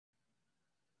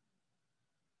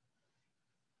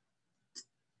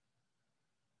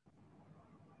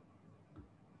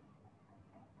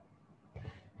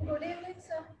Good evening,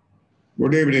 sir.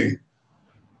 Good evening.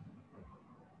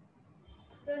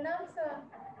 Pranam, sir.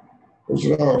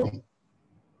 So,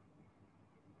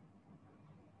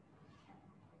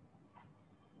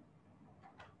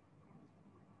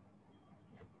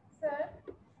 Sir,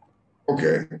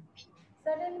 okay.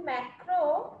 sir, in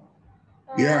macro,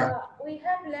 Yeah. we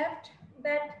have left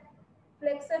that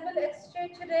flexible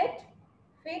exchange rate,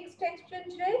 fixed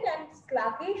exchange rate, and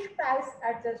sluggish price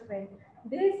adjustment.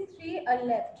 These three are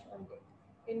left only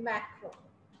in macro.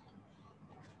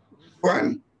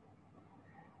 One.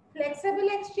 Flexible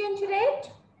exchange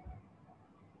rate,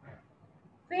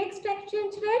 fixed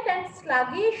exchange rate, and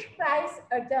sluggish price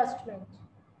adjustment.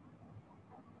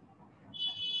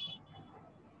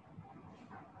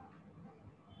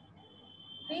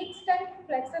 Fixed and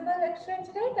flexible exchange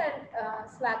rate and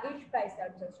sluggish price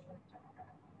adjustment.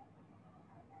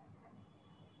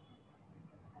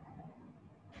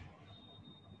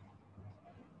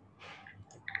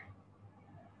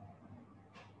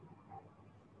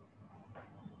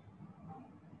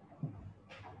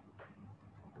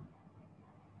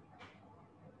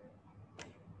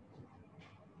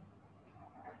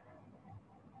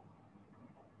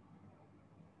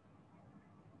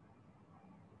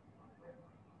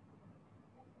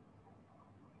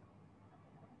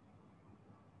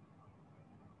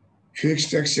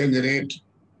 Fixed exchange rate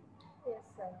Yes,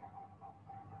 sir.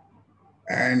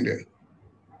 and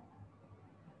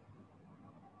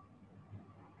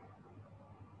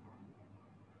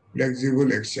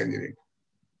flexible exchange rate.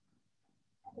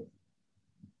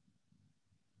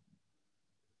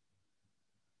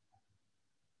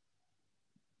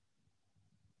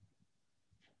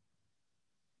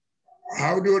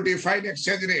 How do you define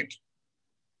exchange rate?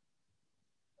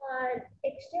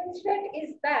 Exchange rate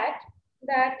is that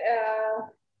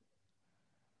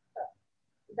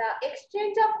the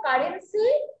exchange of currency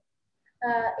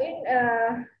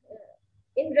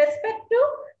in respect to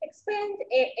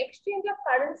exchange of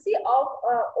currency of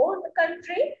own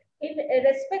country in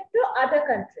respect to other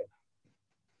country.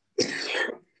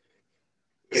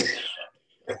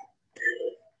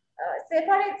 Say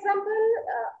for example,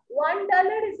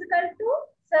 $1 is equal to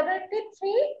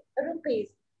 73 rupees.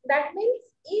 That means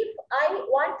if I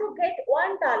want to get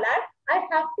 $1, I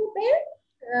have to pay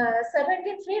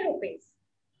 73 rupees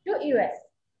to US.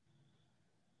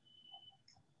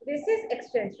 This is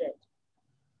exchange rate.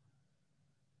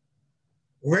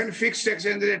 When fixed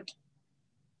exchange rate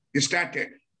started?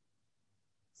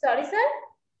 Sorry, sir?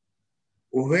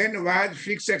 When was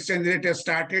fixed exchange rate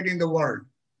started in the world?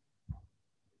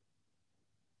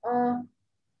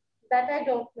 That I don't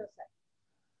know, sir.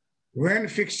 When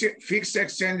fixed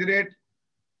exchange rate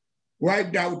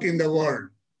wiped out in the world?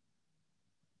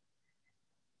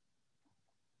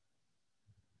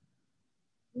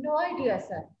 No idea,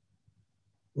 sir.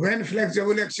 When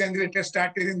flexible exchange rate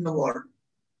started in the world?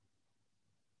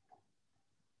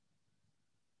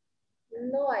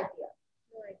 No idea.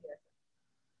 No idea, sir.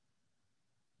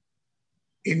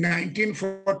 In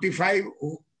 1945,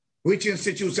 which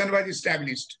institution was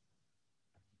established?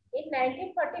 In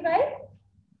 1945?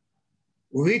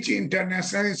 Which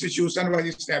international institution was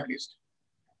established?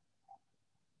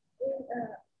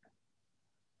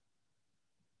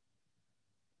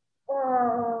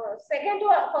 Second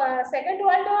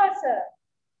World War, sir.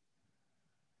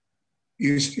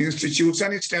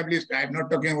 Institution established. I'm not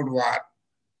talking about war.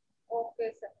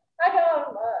 Okay, sir. I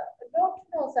don't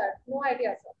know, sir. No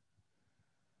idea, sir.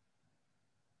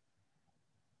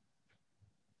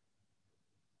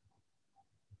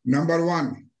 Number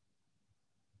one.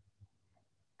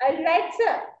 I'll write,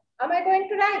 sir. Am I going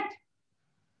to write?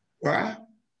 What?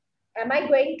 Am I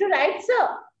going to write, sir?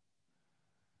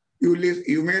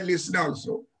 You may listen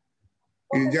also.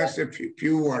 Okay, In just sir. a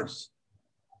few words.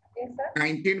 Yes, sir.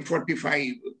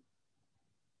 1945,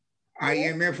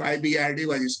 IMF IBRD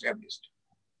was established.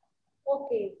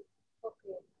 Okay.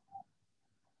 Okay.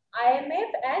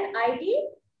 IMF and ID?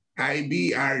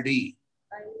 IBRD.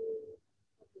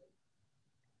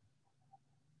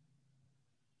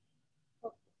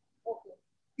 Okay.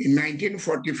 In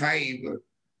 1945,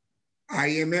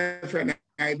 IMF and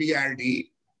IBRD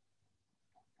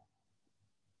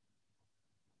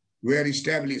were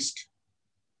established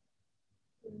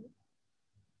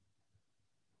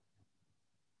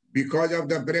because of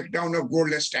the breakdown of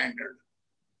gold standard.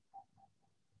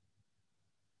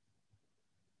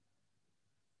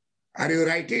 Are you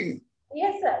writing?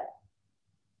 Yes, sir.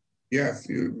 Yes,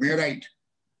 you may write.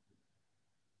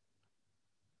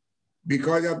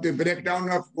 Because of the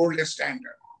breakdown of gold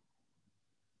standard.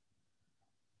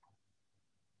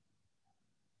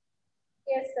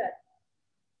 Yes, sir.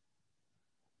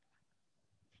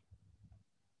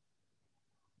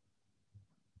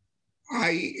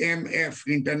 IMF,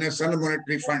 International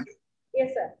Monetary Fund,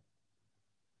 Yes, sir.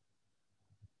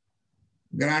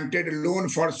 granted a loan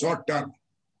for short term.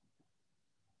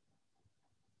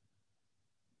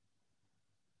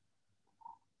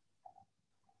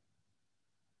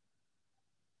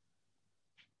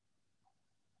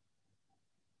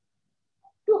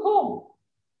 To whom?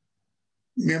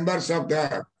 Members of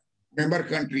the member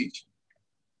countries.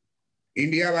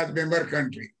 India was member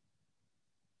country.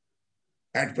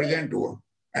 At present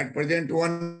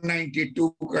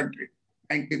 192 countries,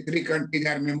 93 countries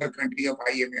are member country of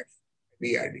IMF,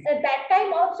 BRD. At that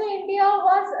time also India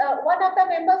was one of the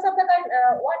members of the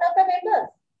members.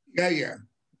 Yeah.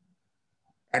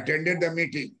 Attended the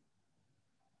meeting.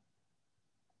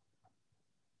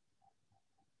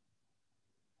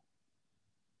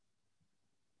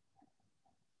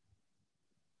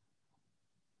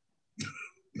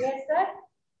 Yes, sir.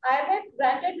 IMF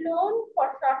granted loan for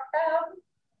short term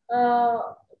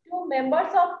to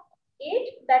members of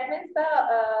it. That means the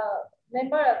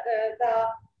the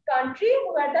country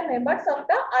who are the members of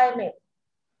the IMF.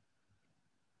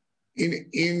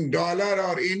 In dollar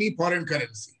or any foreign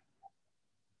currency.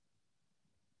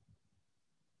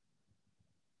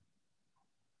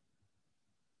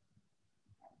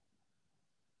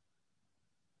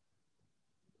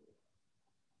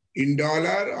 In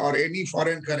dollar or any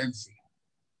foreign currency.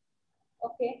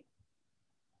 Okay.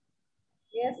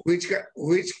 Yes. Which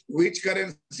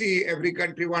currency every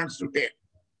country wants to take?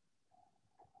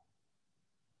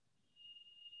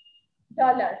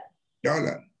 Dollar.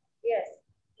 Dollar. Yes.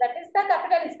 That is the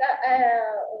capitalist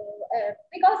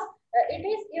because it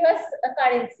is US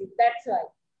currency. That's why.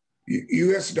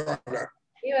 US dollar.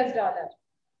 US dollar.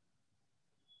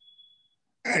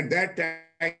 At that time,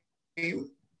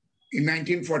 in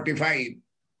 1945,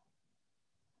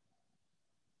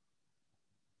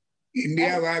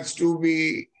 India was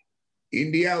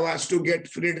to get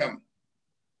freedom.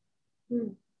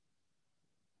 In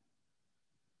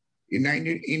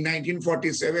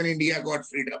 1947, India got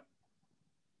freedom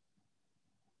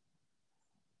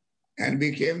and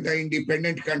became the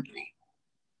independent country.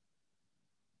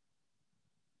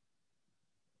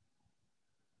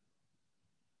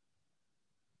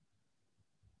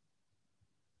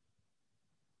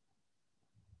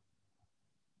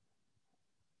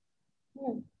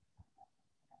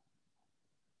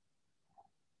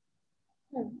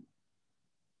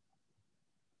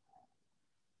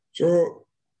 So,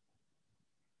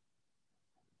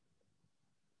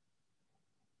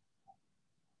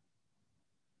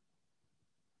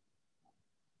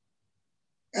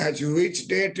 as which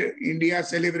date India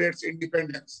celebrates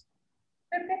independence?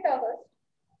 15th August.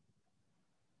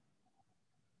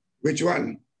 Which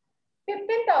one?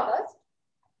 15th August.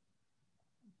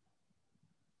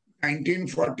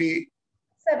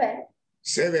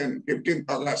 1947, 15th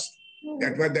August.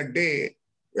 That was the day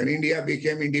when India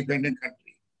became independent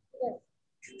country. Yes.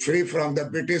 Free from the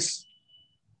British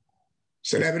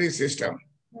slavery system.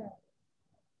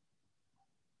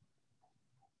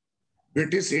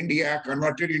 British India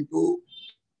converted into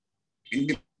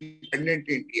independent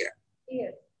India.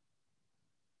 Yes.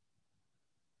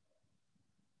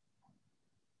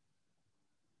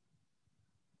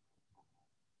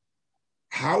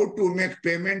 How to make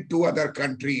payment to other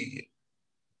country?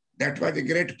 That was a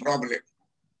great problem.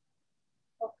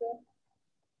 Okay.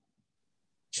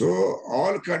 So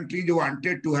all countries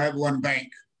wanted to have one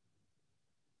bank.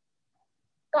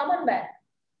 Common bank.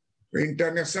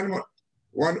 International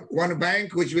one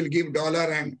bank which will give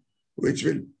dollar and which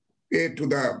will pay to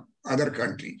the other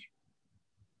country.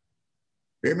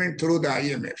 Payment through the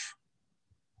IMF.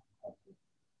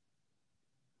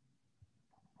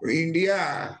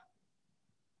 India,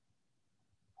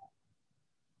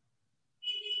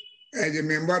 as a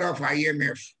member of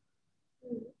IMF,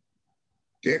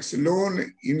 takes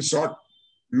loan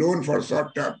for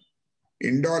short term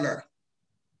in dollar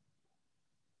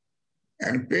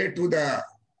and pay to the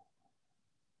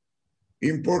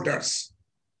importers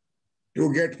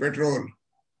to get petrol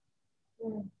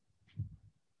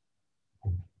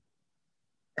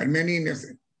and many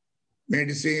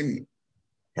medicine,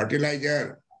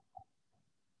 fertilizer,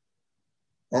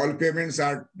 all payments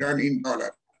are done in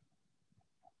dollar.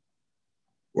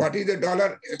 What is the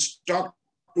dollar stock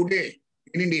today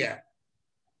in India?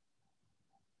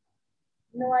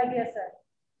 No idea, sir.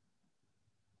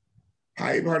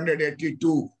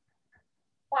 582.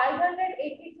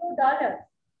 $582.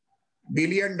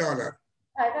 Billion. $582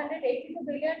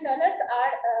 billion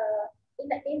are in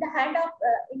the hand of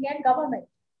Indian government.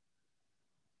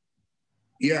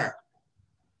 Yeah.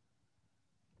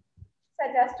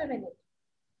 Sir, just a minute.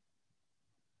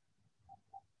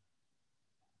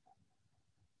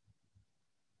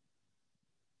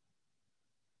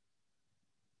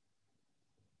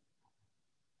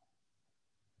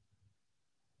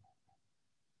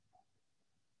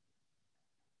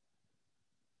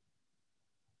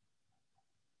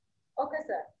 Okay,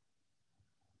 sir.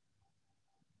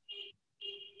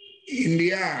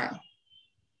 India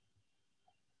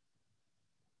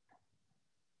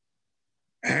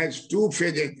has two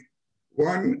phases,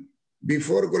 one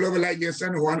before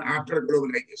globalization, one after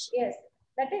globalization. Yes,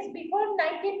 that is before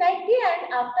 1990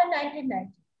 and after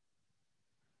 1990.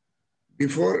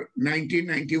 Before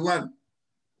 1991.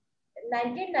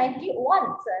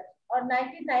 1991, sir, or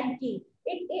 1990.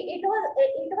 It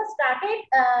was started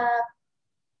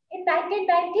in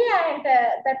 1990, and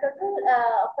the total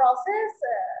process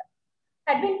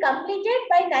had been completed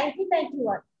by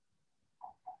 1991.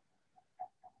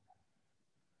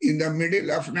 In the middle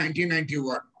of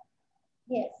 1991.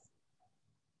 Yes.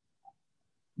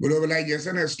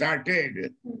 Globalization has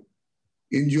started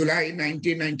in July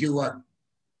 1991.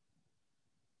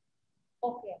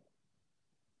 Okay.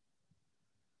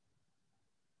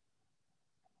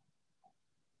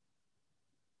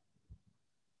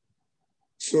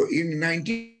 So in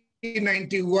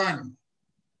 1991,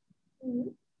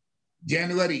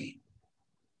 January.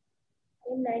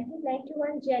 In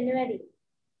 1991, January.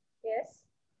 Yes.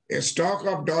 A stock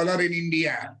of dollar in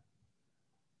India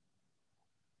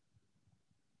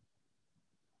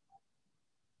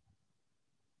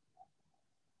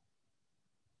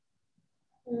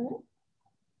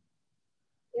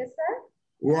Yes, sir.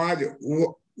 was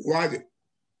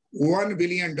 $1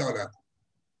 billion. Okay.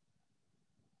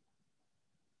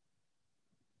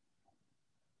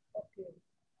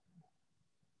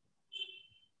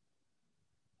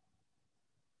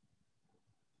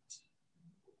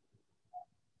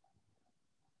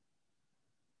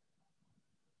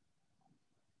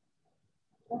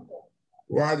 Okay.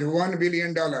 Was $1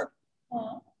 billion.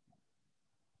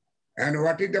 And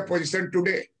what is the position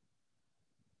today?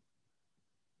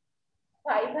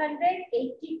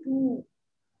 582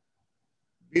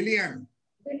 billion.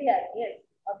 billion. Yes,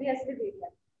 obviously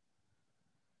billion.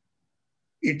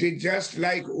 It is just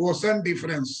like ocean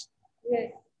difference.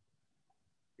 Yes.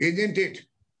 Isn't it?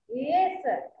 Yes,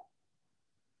 sir.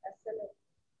 Absolutely.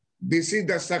 This is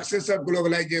the success of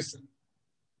globalization.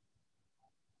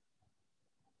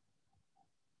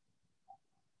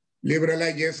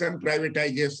 Liberalization,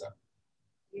 privatization.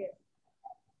 Yes.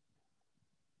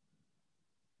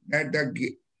 That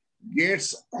the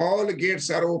gates, all gates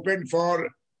are open for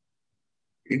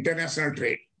international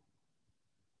trade.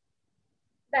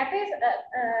 That is that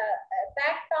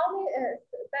term.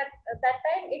 That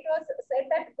time it was said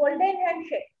that golden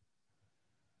handshake.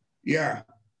 Yeah.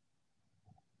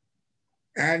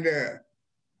 And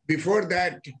before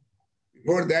that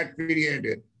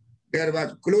period, there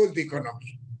was closed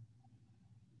economy.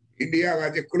 India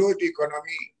was a closed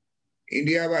economy.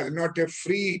 India was not a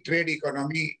free trade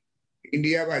economy.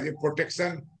 India was a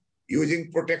protection,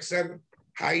 using protection,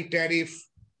 high tariff,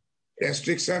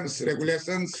 restrictions,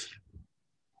 regulations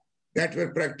that were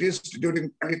practiced during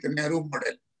Pandit Nehru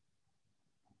model,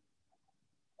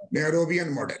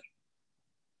 Nehruvian model,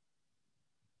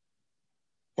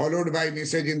 followed by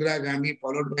Mrs. Indira Gandhi,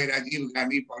 followed by Rajiv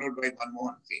Gandhi, followed by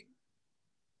Manmohan Singh.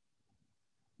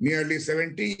 Nearly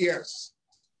 70 years.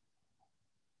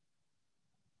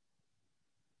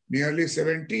 Nearly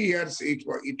 70 years it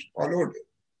followed.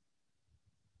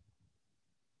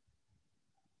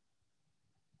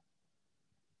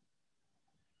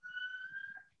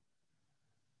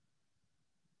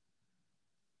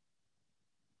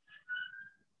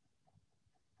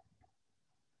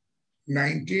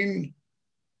 Nineteen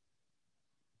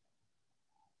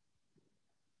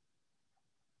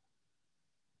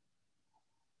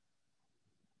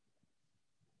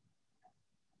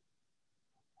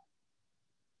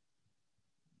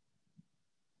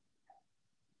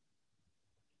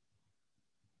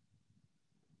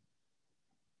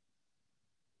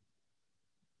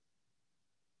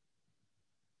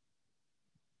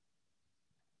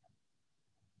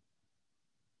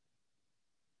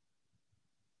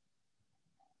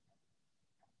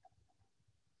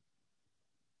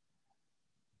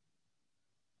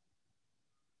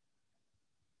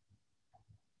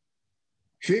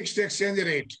fixed exchange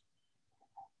rate.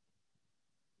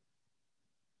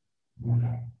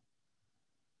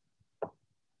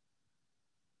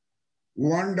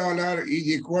 $1 is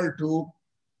equal to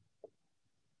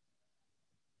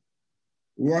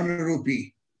 1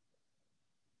 rupee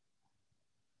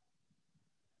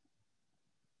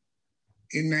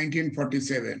in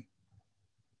 1947.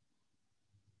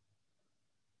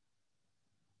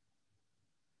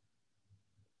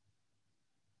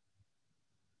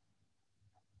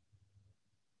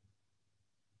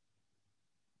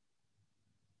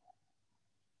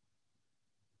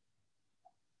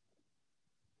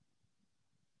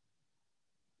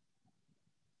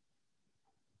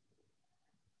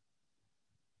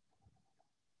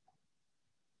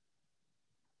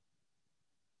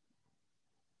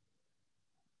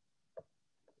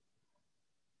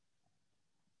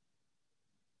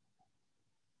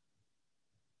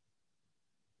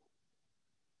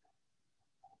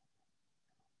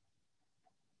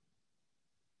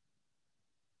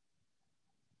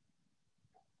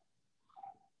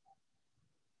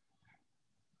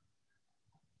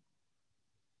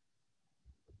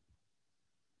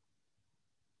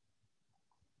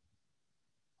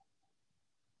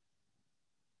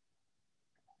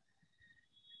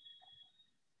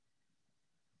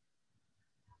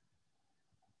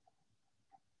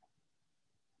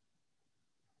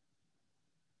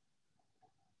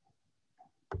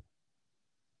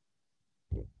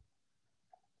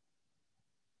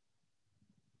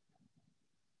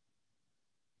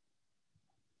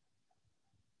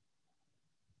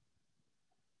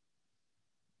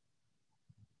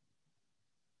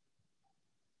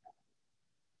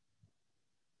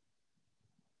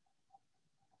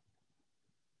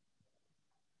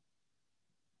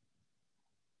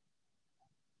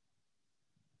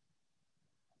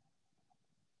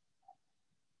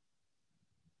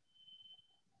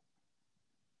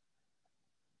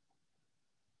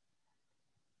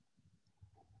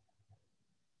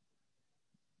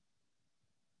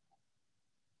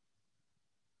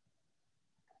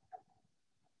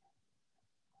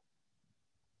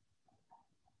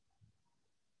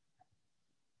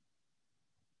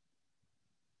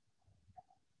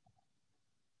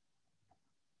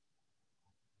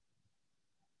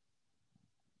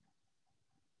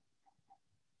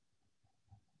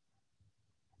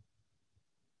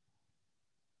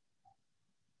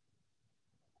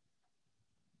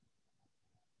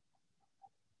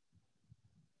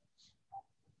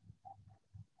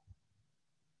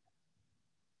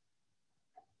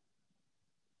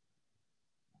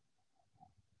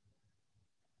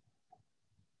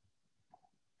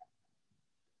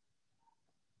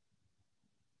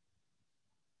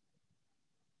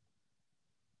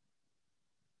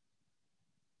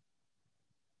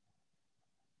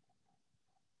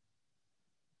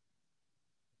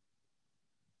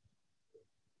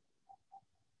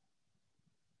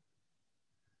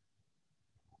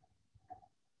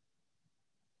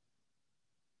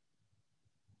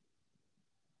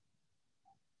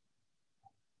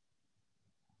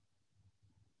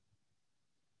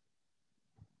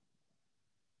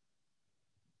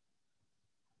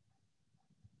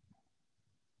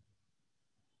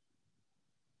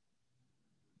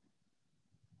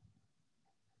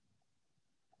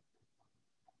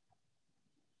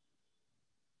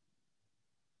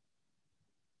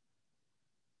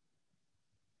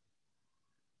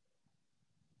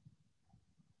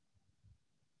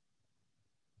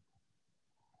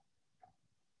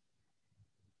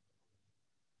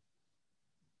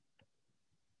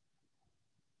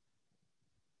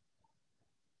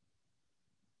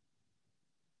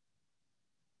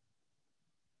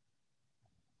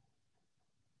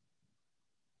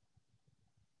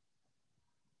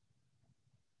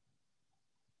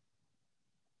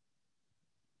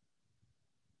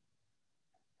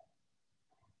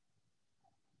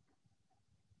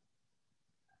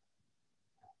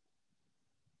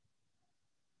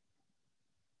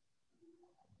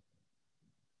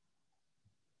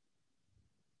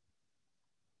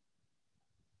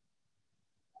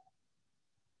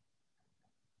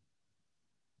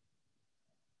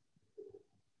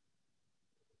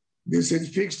 This is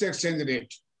fixed exchange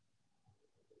rate.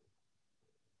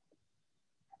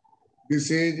 This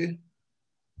is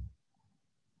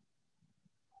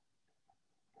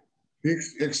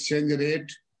fixed exchange rate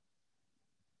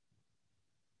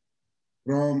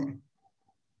from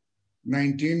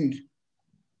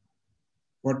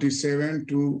 1947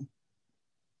 to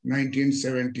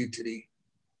 1973.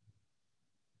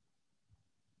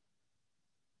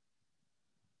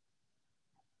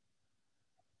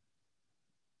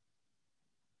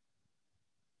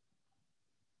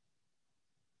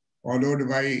 Followed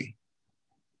by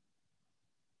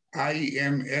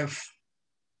IMF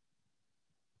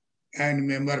and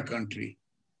member country.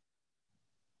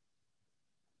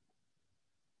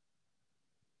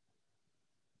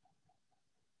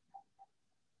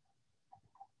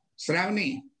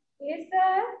 Shravani. Yes,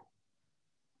 sir.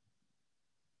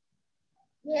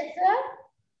 Yes, sir.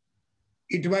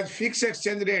 It was fixed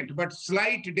exchange rate, but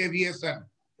slight deviation,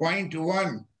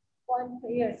 0.1.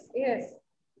 Yes, yes.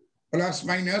 Plus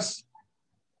minus.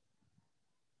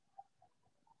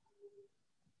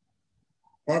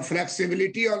 For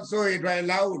flexibility also it was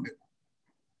allowed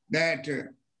that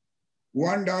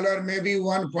 $1 may be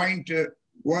 1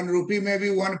 rupee may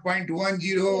be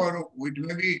 1.10 or it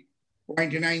may be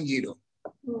 0.90.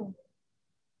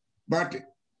 But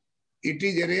it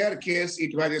is a rare case,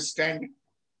 it was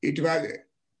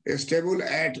stable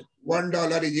at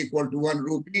 $1 is equal to 1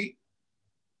 rupee.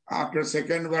 After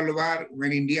Second World War,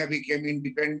 when India became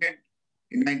independent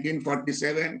in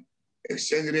 1947,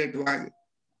 exchange rate was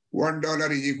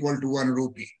 $1 is equal to 1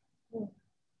 rupee.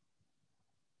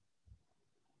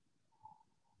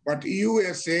 But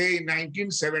USA in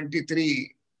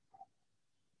 1973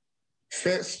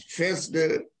 faced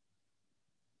the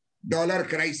dollar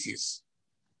crisis.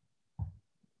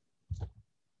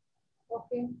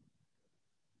 Okay.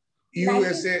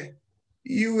 USA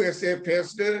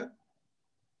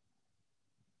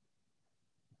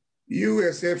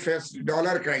faced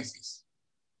dollar crisis.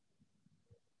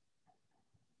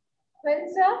 When,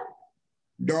 sir?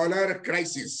 Dollar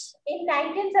crisis. In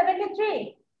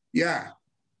 1973? Yeah.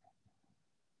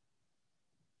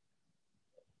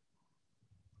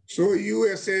 So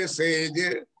USA said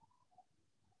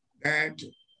that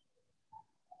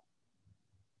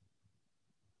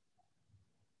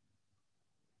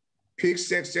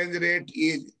fixed exchange rate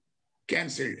is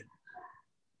cancelled.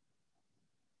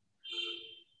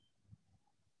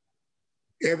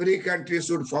 Every country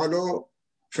should follow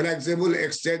flexible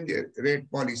exchange rate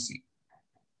policy.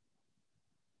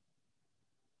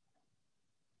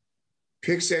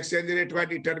 Fixed exchange rate was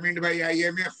determined by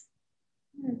IMF.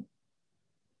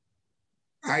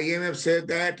 IMF said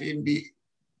that in the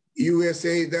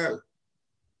USA is the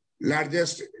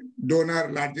largest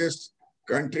donor, largest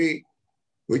country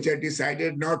which had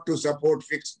decided not to support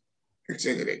fixed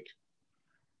exchange rate.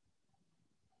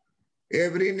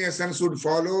 Every nation should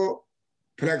follow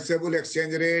flexible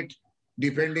exchange rate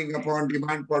depending upon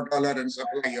demand for dollar and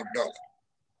supply of dollar.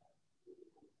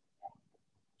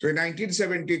 So in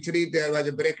 1973, there was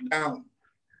a breakdown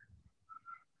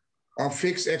of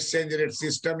fixed exchange rate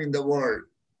system in the world,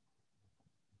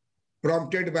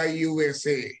 prompted by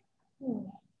USA,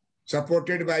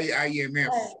 supported by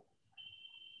IMF.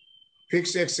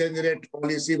 Fixed exchange rate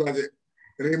policy was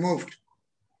removed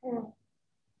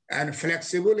and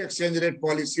flexible exchange rate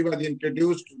policy was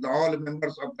introduced to all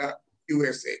members of the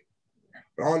USA,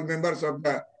 all members of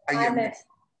the IMF.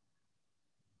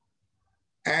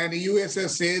 And USA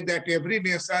says that every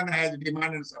nation has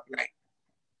demand and supply.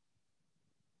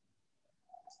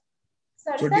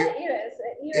 Sir, So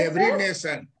every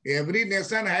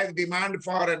nation has demand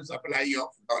for and supply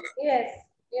of dollar. Yes,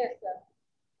 yes, sir.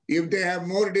 If they have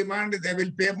more demand, they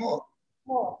will pay more.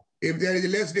 More. If there is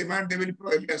less demand, they will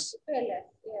pay less. Pay less,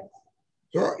 yes.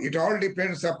 So it all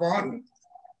depends upon.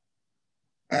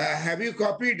 Have you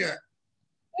copied? Yes,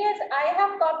 I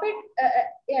have copied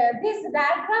this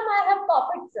diagram. I have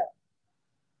copied, sir.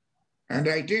 And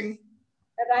writing?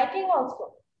 Writing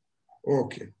also.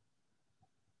 Okay.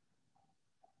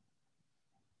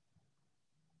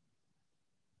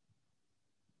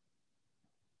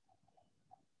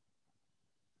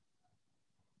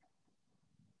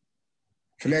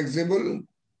 Flexible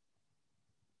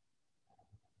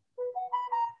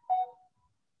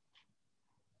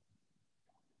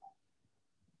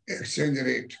exchange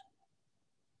rate,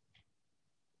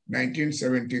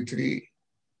 1973,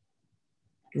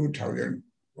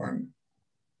 2001.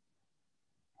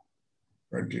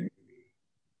 Continue.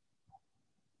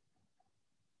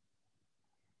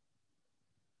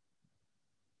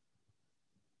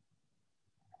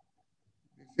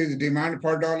 This is demand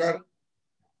for dollar.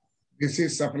 This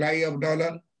is supply of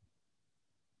dollar.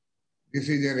 This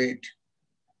is the rate.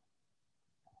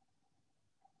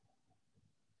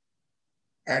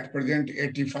 At present,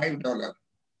 $85.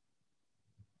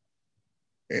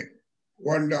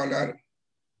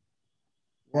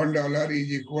 $1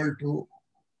 is equal to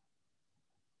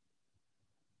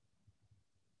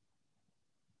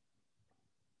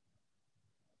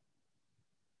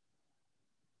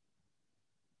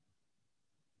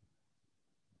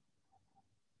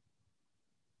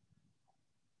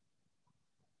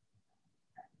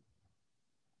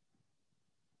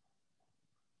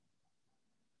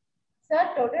Sir,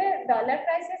 today dollar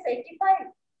price is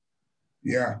 85.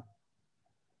 yeah.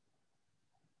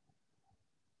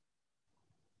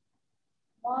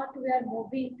 What we are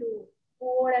moving to?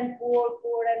 Poor and poor,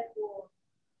 poor and poor.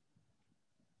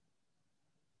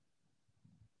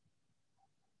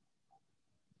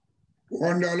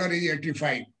 $1 is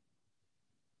 85.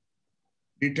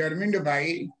 Determined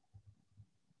by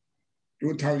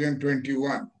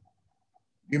 2021.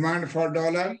 Demand for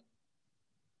dollar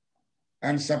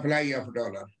and supply of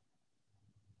dollar.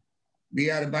 We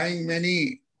are buying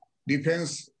many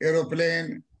defense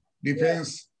aeroplane,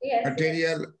 defense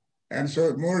material, and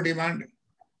so more demand.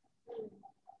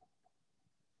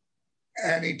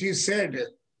 And it is said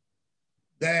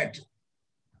that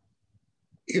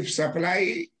if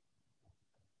supply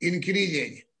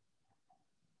increases,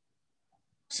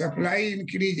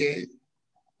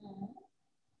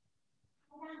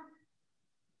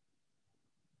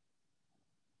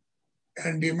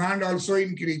 and demand also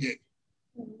increases.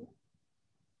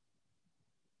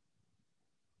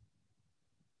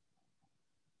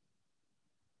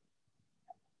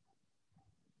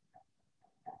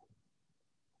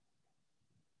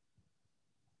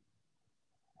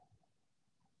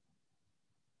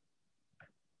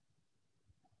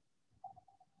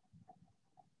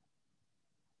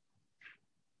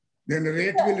 Then the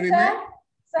rate will remain.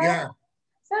 Sir,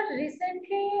 sir,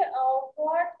 recently,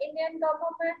 what Indian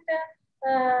government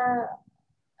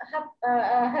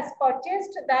has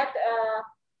purchased that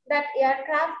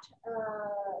aircraft,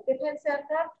 defense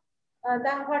aircraft.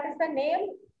 What is the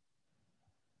name?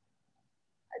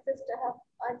 I just have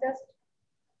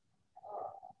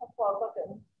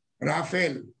forgotten.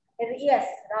 Rafale. Yes,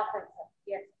 Rafale, sir.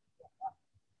 Yes.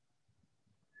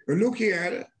 Look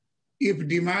here, if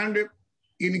demand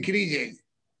increases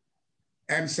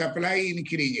and supply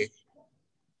increases,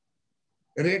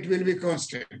 rate will be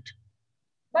constant.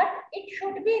 But it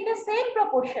should be in the same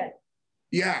proportion.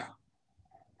 Yeah.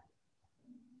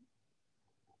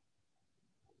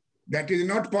 That is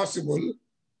not possible.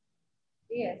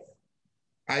 Yes.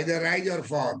 Either rise or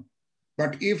fall.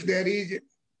 But if there is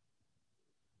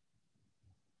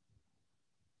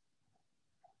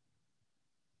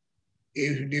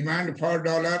demand for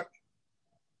dollar,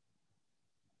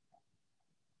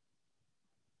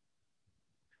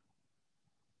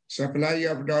 supply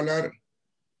of dollar,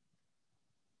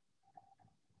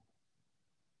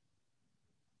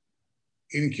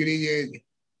 increases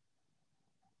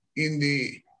in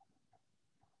the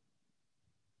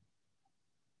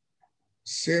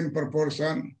same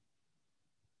proportion,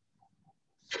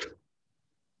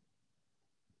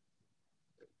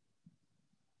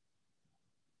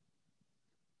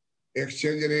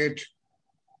 exchange rate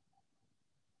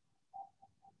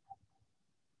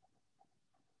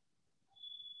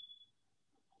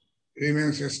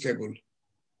remains stable.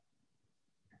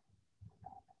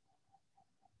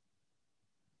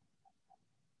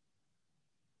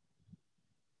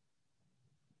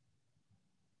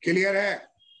 Clear है?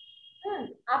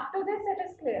 Up to this, it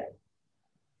is clear.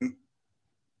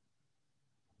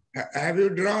 Have you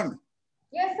drawn?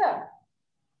 Yes, sir.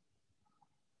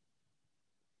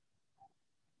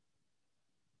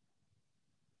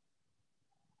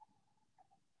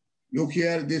 Look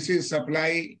here, this is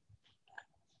supply,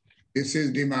 this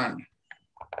is demand.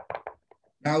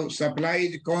 Now supply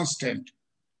is constant,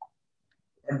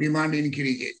 but demand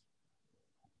increases.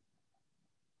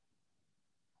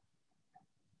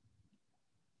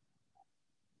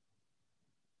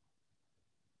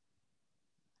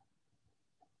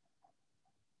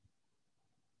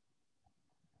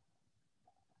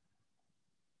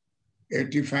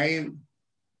 ₹85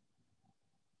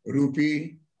 will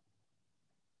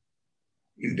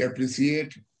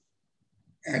depreciate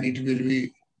and it will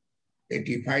be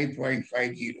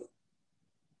 85.50.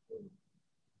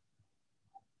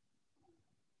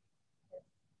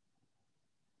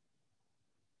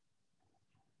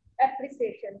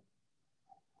 Appreciation.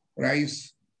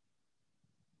 Price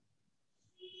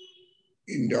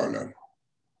in dollar.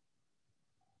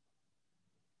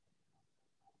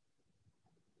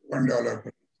 $1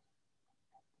 per.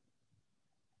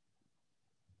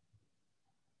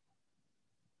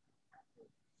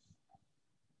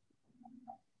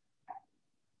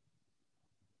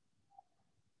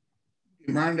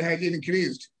 Demand has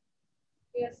increased.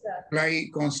 Yes, sir. Supply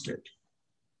constant.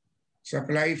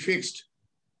 Supply fixed.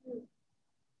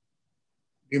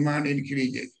 Demand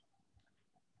increases.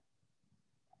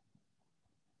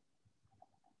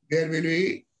 There will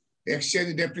be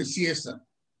exchange depreciation.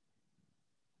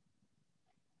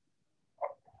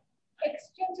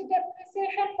 Exchange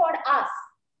depreciation for us.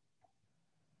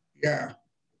 Yeah.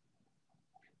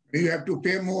 You have to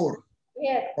pay more.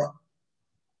 Yes.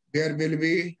 There will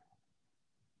be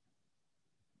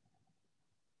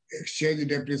exchange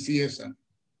depreciation.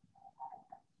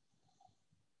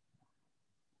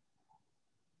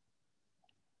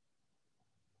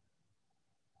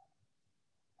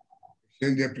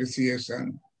 Exchange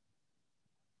depreciation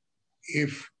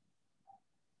if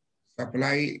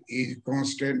supply is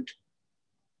constant.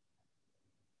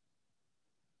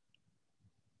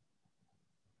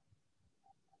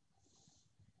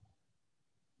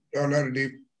 Dollar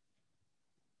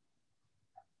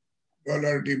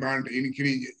demand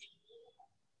increases.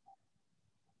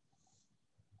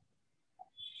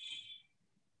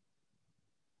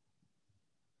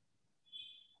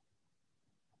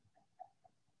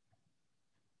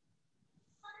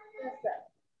 Yes, sir.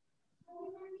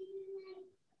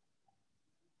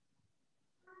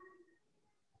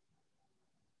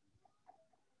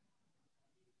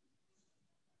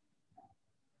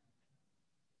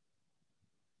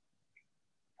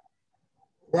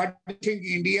 What do you think,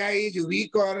 India is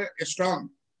weak or strong?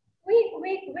 Weak.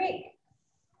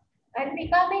 And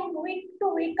becoming weak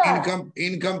to weaker.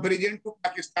 In comparison to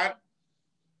Pakistan?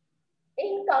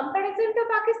 In comparison to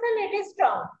Pakistan, it is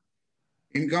strong.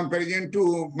 In comparison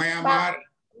to Myanmar?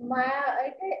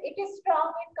 It is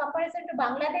strong. In comparison to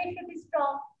Bangladesh, it is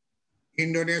strong.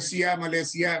 Indonesia,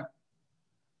 Malaysia?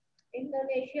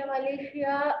 Indonesia,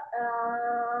 Malaysia.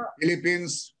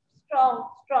 Philippines? Strong.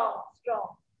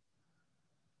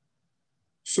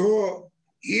 So,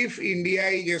 if India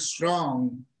is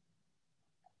strong,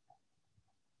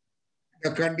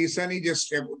 the condition is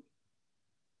stable.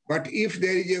 But if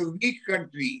there is a weak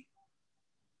country,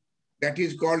 that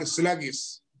is called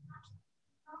sluggish.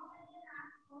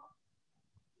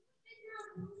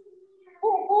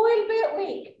 Who will be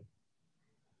weak?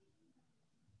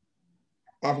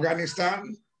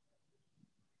 Afghanistan?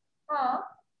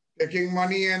 Taking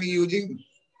money and using.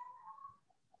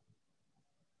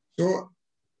 So,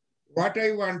 what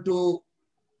I want to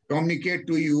communicate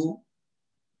to you,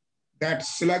 that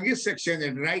sluggish exchange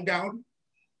rate, write down.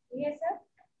 Yes,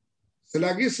 sir.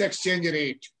 Sluggish exchange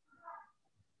rate.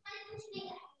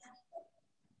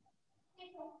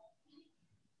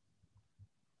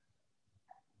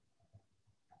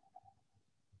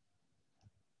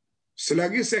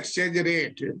 Sluggish exchange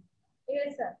rate.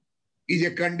 Yes, sir. Is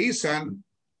a condition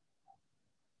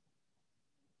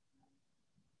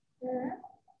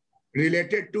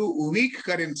related to weak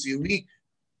currency,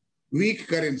 weak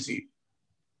currency.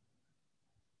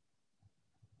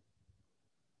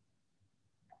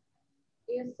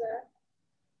 Yes, sir.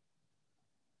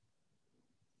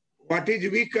 What is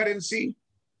weak currency?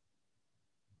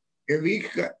 A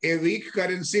weak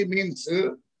currency means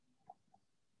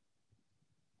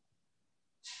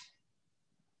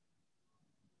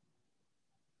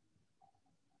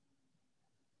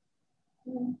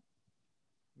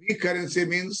weak currency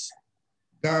means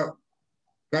the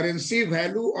currency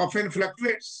value often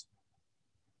fluctuates.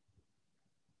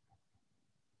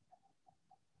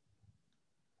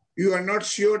 You are not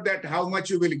sure that how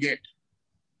much you will get.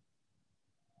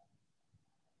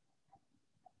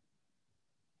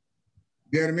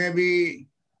 There may be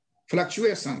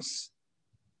fluctuations.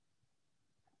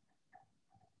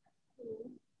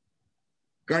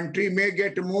 Country may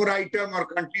get more item or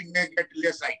country may get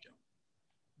less item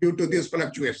due to this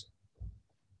fluctuation.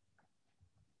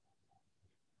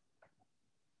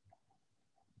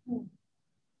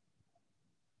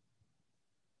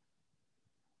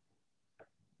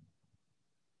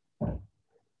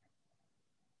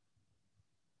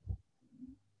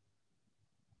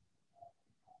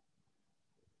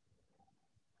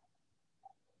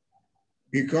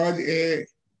 Because a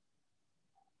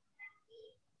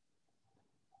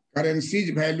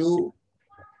currency's value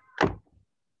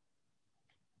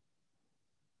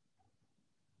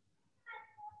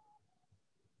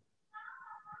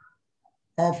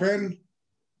often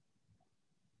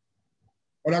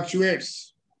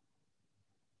fluctuates.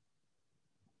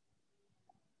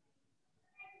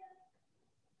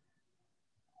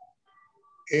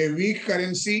 A weak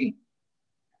currency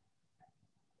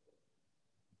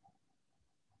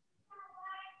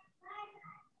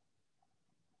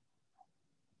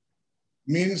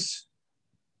means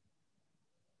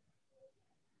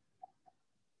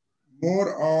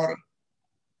more or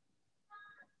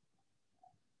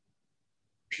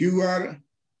fewer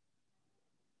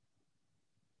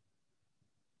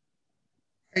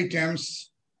items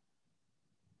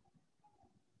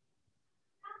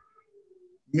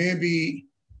may be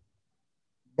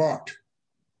bought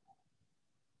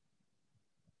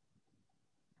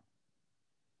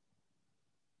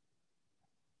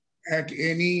at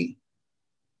any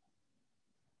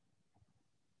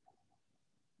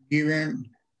given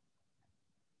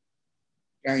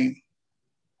time.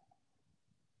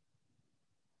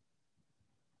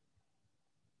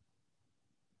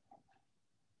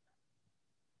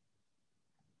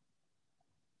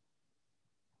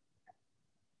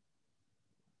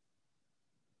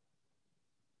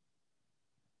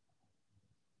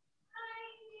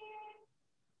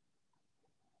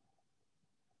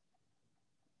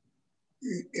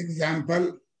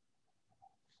 Example,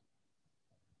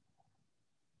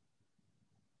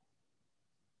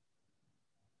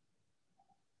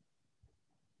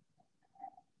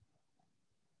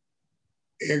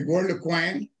 a gold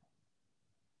coin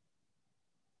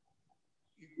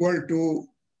equal to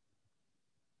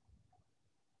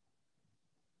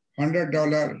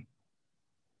 $100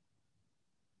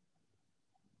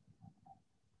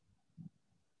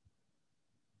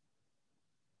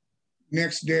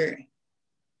 next day,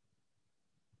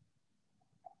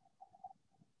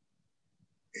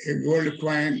 a gold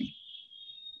coin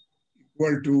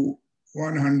equal to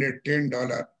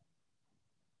 $110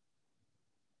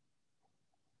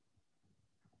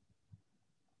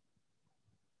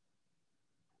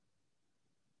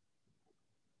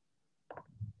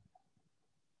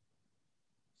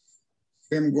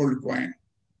 same gold coin.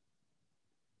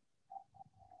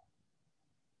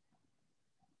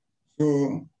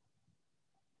 So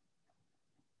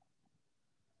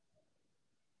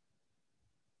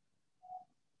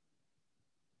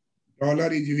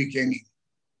dollar is weakening.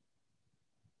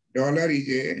 Dollar is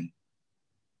a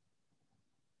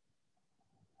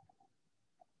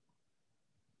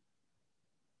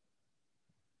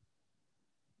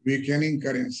weakening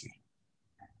currency.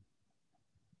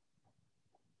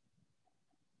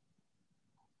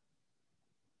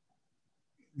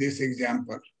 This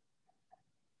example.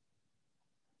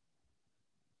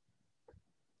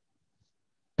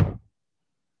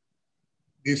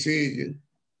 This is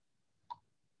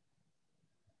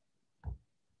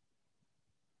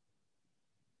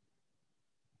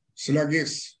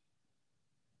sluggish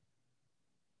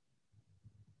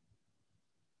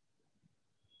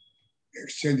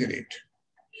exchange rate.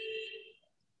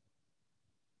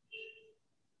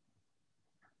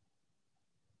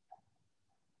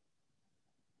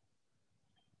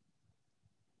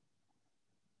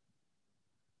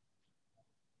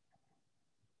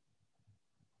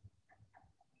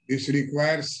 This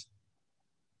requires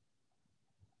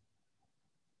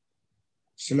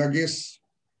sluggish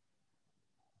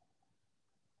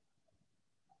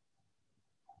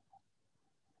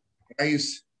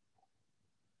price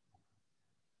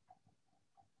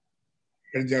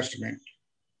adjustment.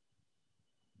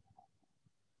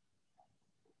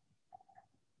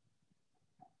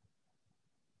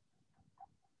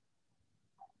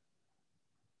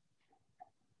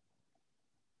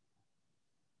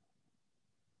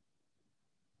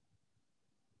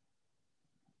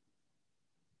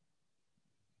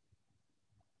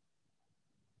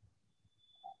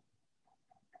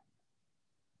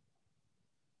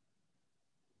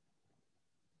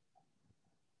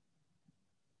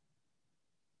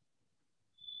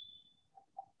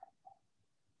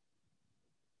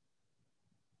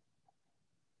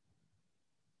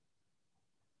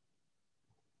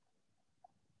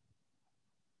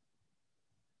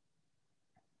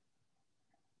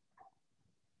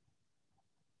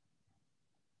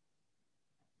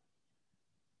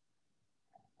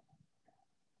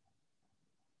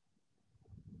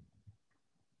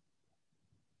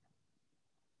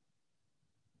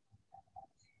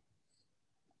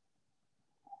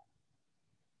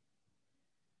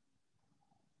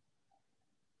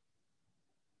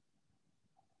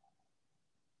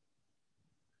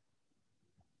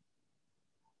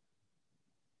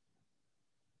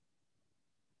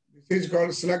 This is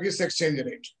called sluggish exchange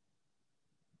rate.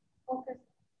 Okay.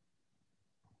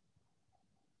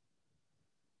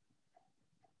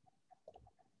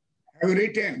 Have you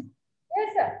written?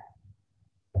 Yes, sir.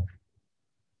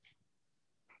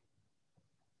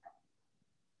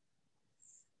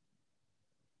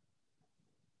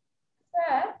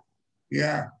 Sir,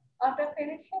 Yeah. after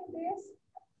finishing this,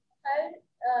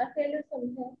 I'll tell you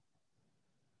something.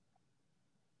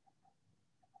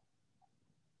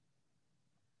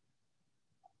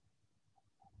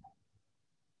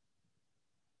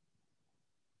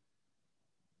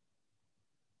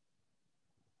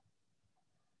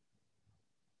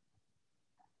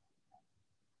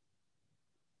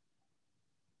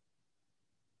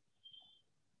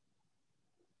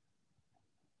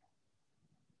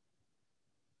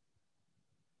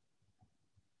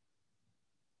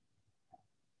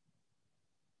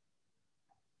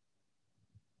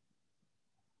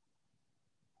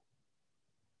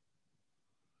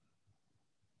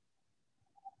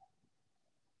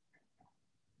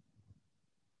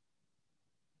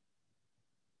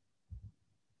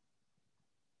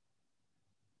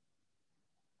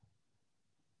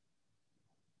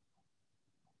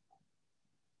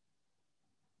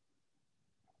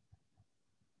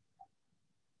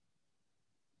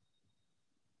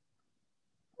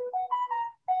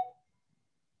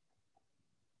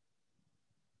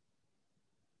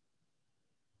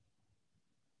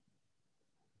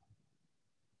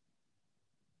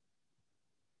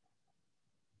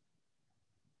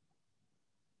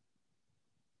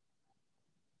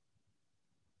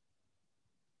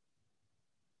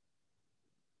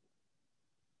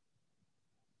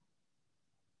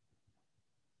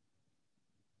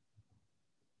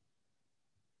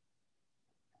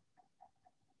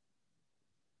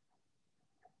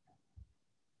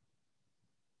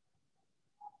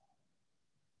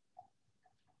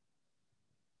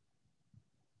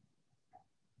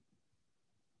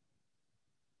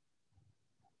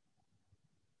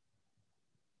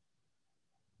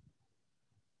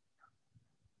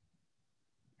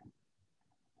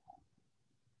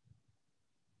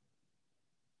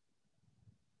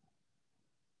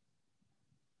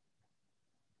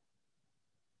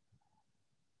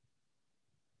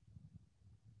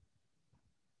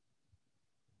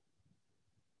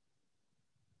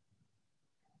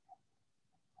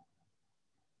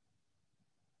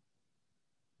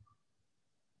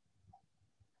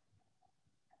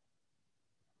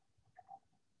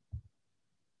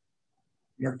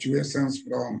 fluctuations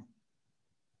from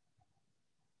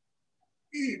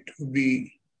A to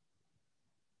B,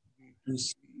 B to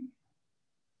C,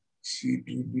 C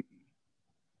to B.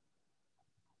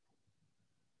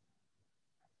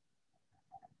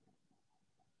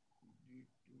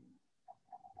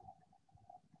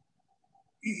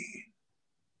 E,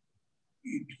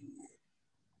 E to A.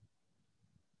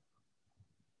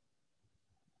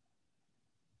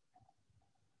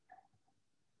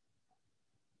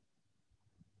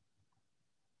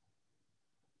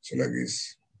 So like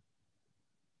this.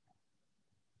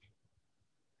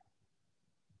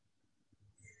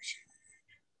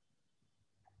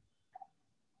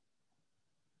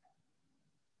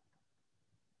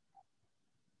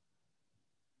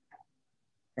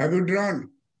 Have you drawn?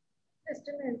 Just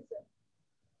a minute, sir.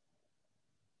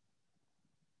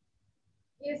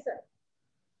 Yes, sir.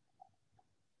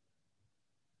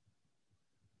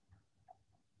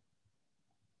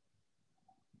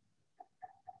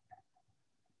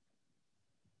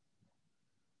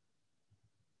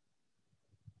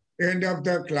 End of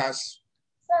the class.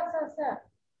 Sir.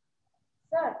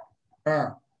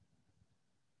 Ah,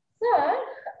 Sir,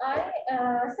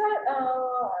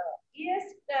 yes,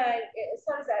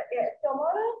 sorry, sir.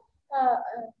 Tomorrow,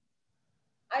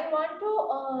 I want to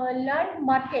learn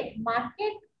market.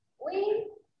 Market, we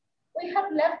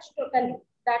have left totally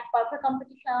that perfect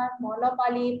competition,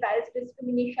 monopoly, price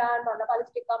discrimination,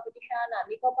 monopolistic competition,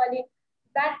 oligopoly.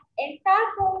 That entire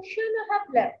portion I have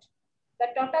left. The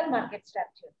total market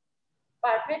structure,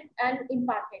 perfect and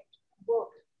imperfect, both.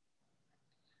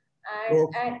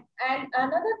 okay. And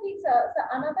another thing, sir, so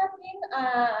another thing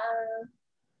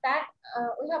that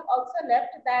we have also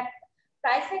left that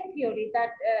pricing theory,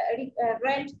 that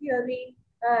rent theory,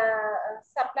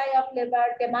 supply of labor,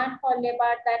 demand for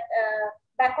labor, that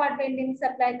backward bending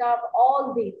supply of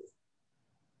all these.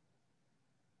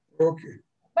 Okay.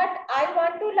 But I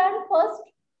want to learn first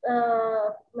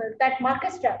that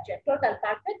market structure, total,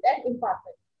 perfect and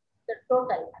imperfect, the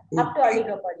total up to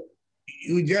oligopoly.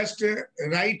 You just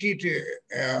write it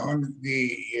on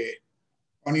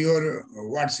your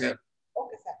WhatsApp.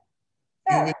 Okay,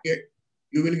 sir.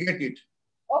 You will get it.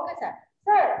 Okay, sir.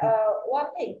 Sir,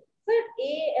 one thing. Sir,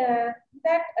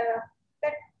 that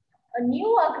a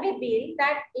new agri bill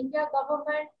that India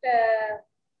government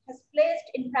has placed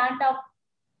in front of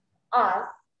us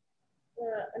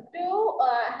have you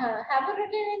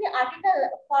written any article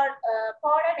for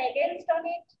and against on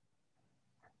it?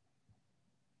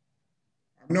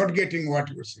 I'm not getting what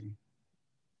you're saying.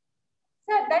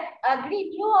 Sir, that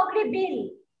new agri bill.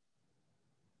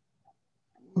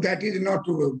 That is not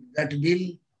that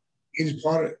bill is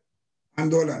for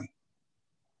Andolan.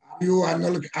 Are you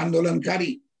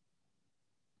Andolankari?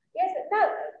 Yes,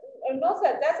 no,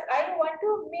 sir. That's I want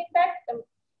to make that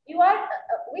you are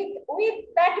with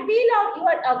that bill or you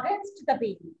are against the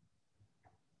bill.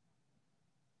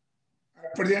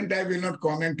 At present, I will not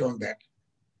comment on that.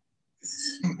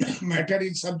 Matter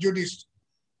is sub judice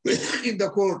in the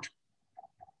court.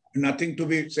 Nothing to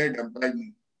be said by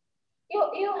me.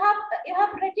 You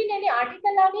have written any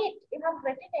article on it? You have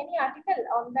written any article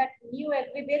on that new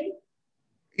agri bill?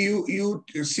 You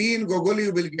see in Google,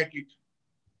 you will get it.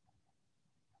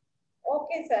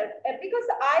 Okay, sir. Because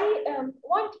I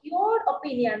want your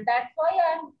opinion. That's why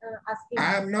I'm asking.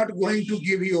 I am not going to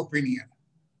give you opinion.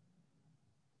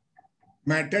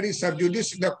 Matter is sub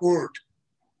judice in the court.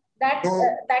 That is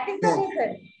the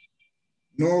reason.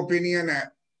 No opinion.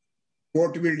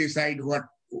 Court will decide what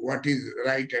is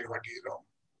right and what is wrong.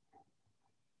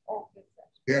 Okay, sir.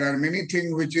 There are many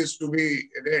things which is to be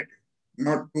read,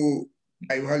 not to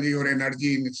divulge your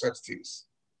energy in such things.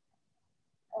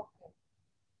 Okay.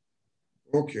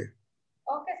 Okay.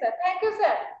 Okay, sir. Thank you,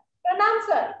 sir. Pranam,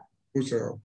 sir. Who's